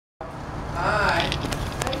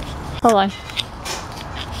Hold on.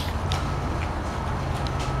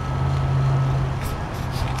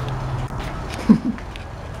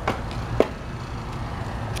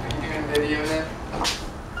 Video then?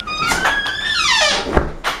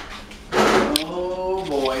 Oh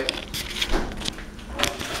boy.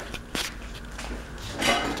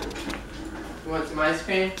 You want some ice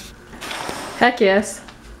cream? Heck yes.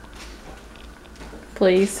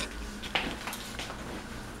 Please.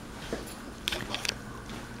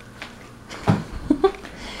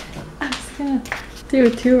 I was gonna do a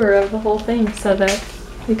tour of the whole thing so that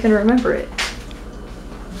you can remember it.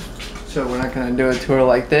 So we're not gonna do a tour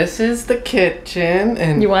like this. Is the kitchen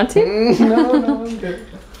and You want to? No, I'm good.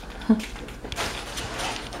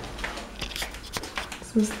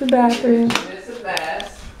 This was the bathroom. It's a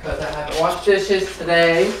mess because I haven't washed dishes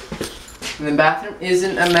today. And the bathroom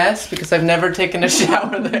isn't a mess because I've never taken a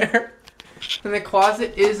shower there. And the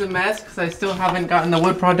closet is a mess because I still haven't gotten the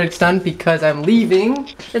wood projects done because I'm leaving.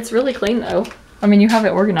 It's really clean though. I mean, you have it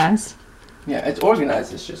organized. Yeah, it's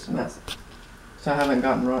organized, it's just a mess. So I haven't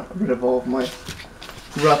gotten rid of all of my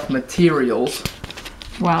rough materials.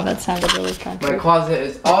 Wow, that sounded really country. My closet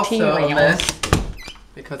is also a Materials. mess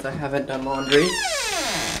because I haven't done laundry.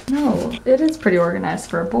 No, it is pretty organized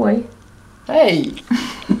for a boy. Hey!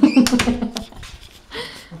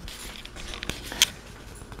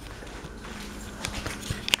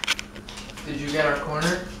 Did you get our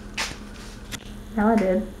corner? Yeah, I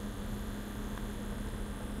did.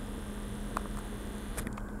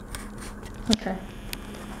 Okay.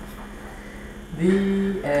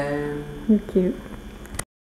 The end. You're cute.